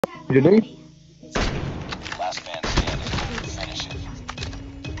Jadi?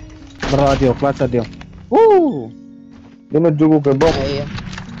 Radio, kelas radio. Dia menuju ke bawah. Iya.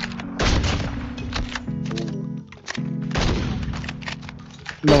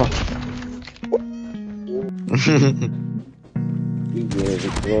 Lama.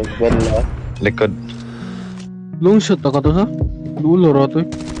 Iya, likod. Long shot ka to sa? Dulo ra to.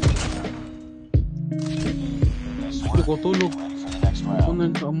 Hindi ko tulog. Ito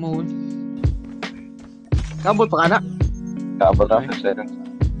na yung amaw eh. Kabot pa ka na? Kabot na sa second.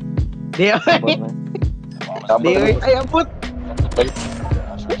 Di ay abot. Nice!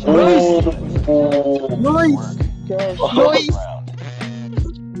 Nice! Nice!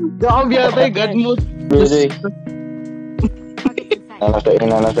 Grabe yata yung god mode. Really? Nasa A.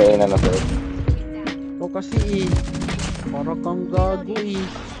 O kasi para kang gago eh.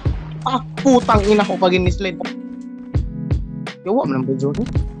 Ah, putang ina ko pag in-slide. Yawa mo lang ba dyan?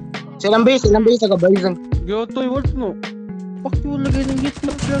 Silang base sa gabaysan. Gatoy, what no? Bakit mo lagay ng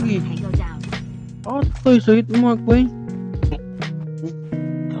hitlock lagi? Atoy, sa hitmark ba eh?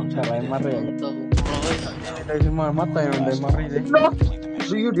 Saray mare. Dahil si matay yung dahil mare eh.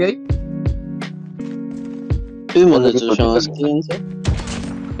 Do you day? Ito mo na ito siya skins eh.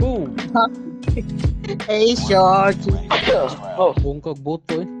 Boom! Hey, short! Buong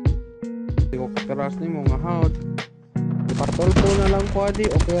kagboto eh. Hindi ko kaperas ni mga hawd. Ipatolpo na lang po adi,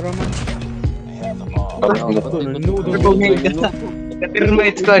 okay raman.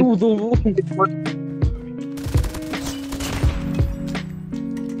 Katirmate squad.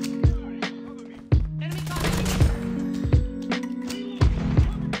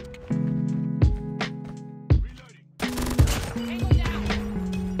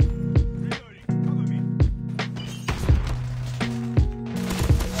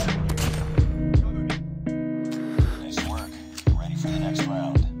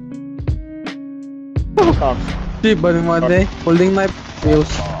 Si, balik mo ade. Holding knife. Wheels.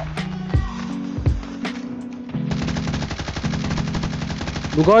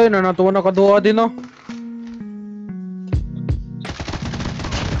 Lugay na natuwa na kaduha din no.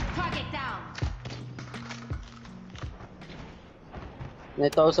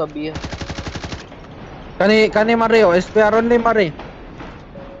 Nito sa biya. Kani Mario, SPR only Mari.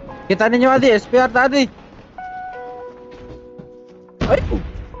 Kita ninyo adi, SPR tadi. Ay,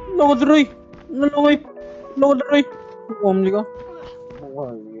 nalaway. Omni ka.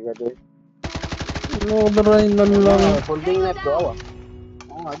 Nalaway na lang. Holding knife do awa.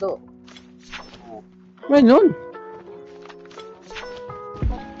 Oo nga do. Ngayon.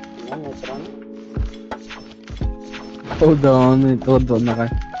 Yan, next round. Todo na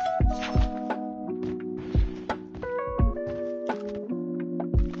kayo.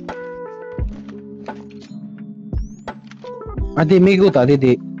 Adi, may guta,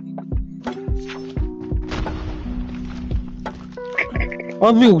 di.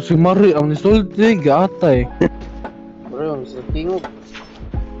 Abi, si Mari, ang nisulti, gata eh. Bro, sa tingog.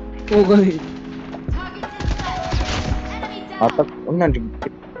 Oo, gali. Atak, nandiyo.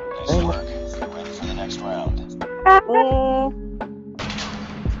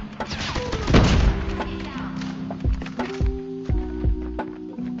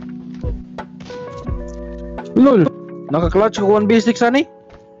 Lol, naka-clutch ko 1v6 ani?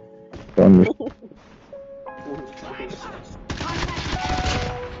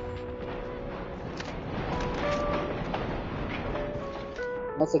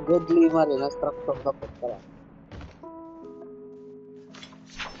 Nasa Godlow mari, nasa tractor kapot pala.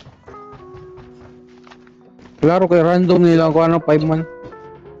 Klaro kay random nila kung ano 5 man.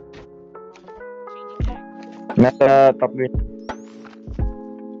 Nasa top green.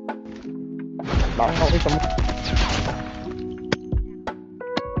 Baka okay mo.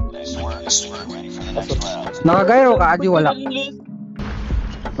 Nakagayo ka adi wala.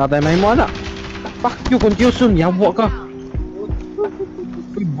 Natay may mo ana. Fuck you confusion, yawa ka.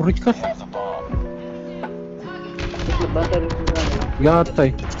 Uy, burit ka. Gatay.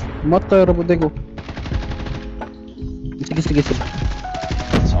 Matay ra pud ko. Sige.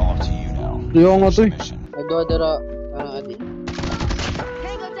 Yo nga to. Ado dara adi.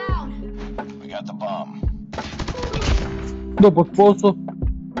 Dapat poso.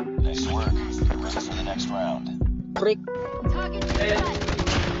 Break.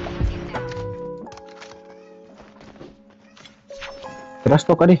 Keras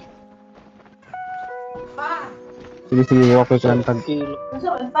to ka di. Sige, wakil ka lang tag. Kilo.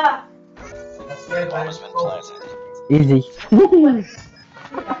 Easy.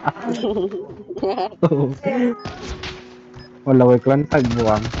 Wala way klan tag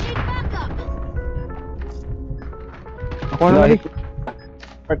buwang. Ako na di.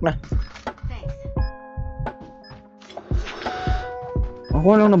 Park na.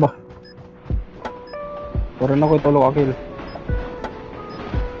 Ako lang na ba? Puro na ko itulog akil.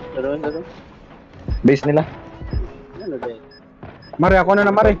 Daro. Base nila. Ano ba? Mari, ako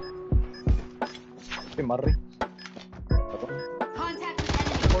na Mari. Si Mari.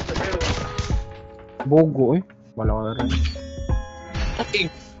 Bogo eh. Wala ko na rin.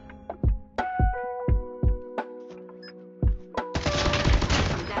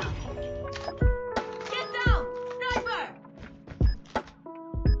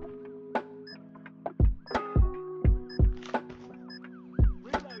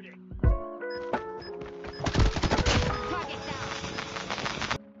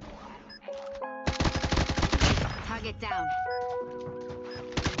 Target down.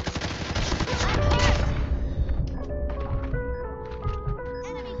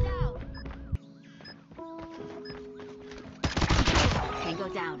 Enemy down. Tango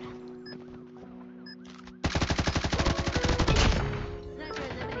down. Sniper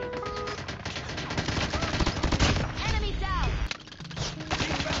eliminated. Enemy down.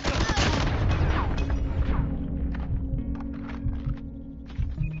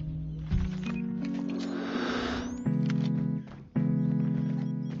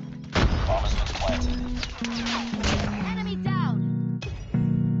 Enemy down.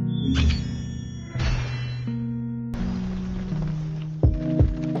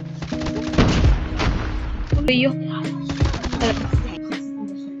 Iyo.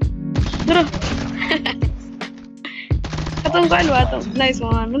 Duro. Atong kalo atong. Nice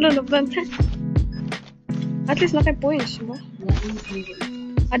one. Nulunubdan. At least naka points, diba?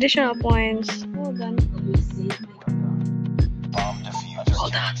 Additional points. Well done. Bomb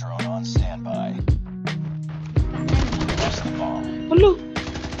diffuser drone on standby. Lost the bomb. Hello.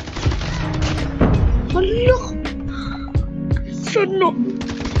 Hello. Suno.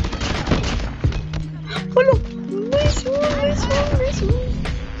 Hello. Nice one.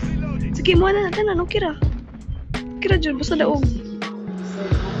 Sige, mo na natin. Anong kira? Kira dyan. Basta daog.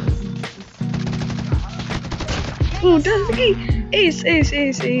 Oh, done. Sige. Ace.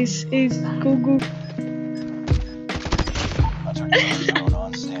 Go. Hunter drone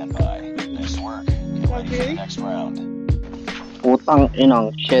on standby. Nice work. Get ready for the next round. Putang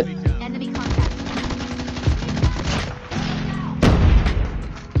inang shit. Enemy contact.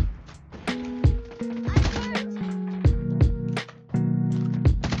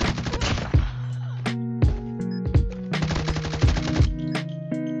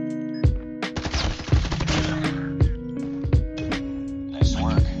 Nice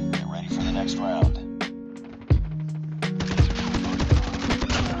work. Get ready for the next round.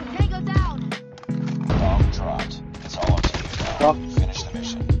 Tango down. Bomb dropped. It's all up to you now. Finish the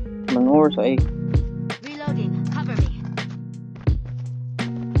mission. Manure sa A. Reloading. Cover me.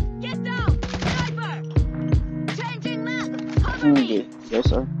 Get down. Sniper. Changing mag. Cover me. Yes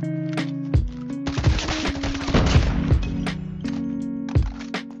sir.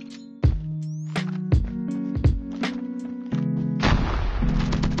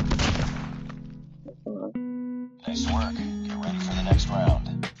 Nice work. Get ready for the next round.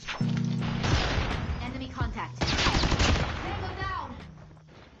 Enemy contact. Tango down.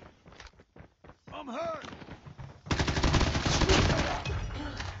 I'm hurt.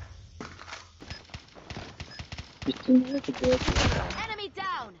 Enemy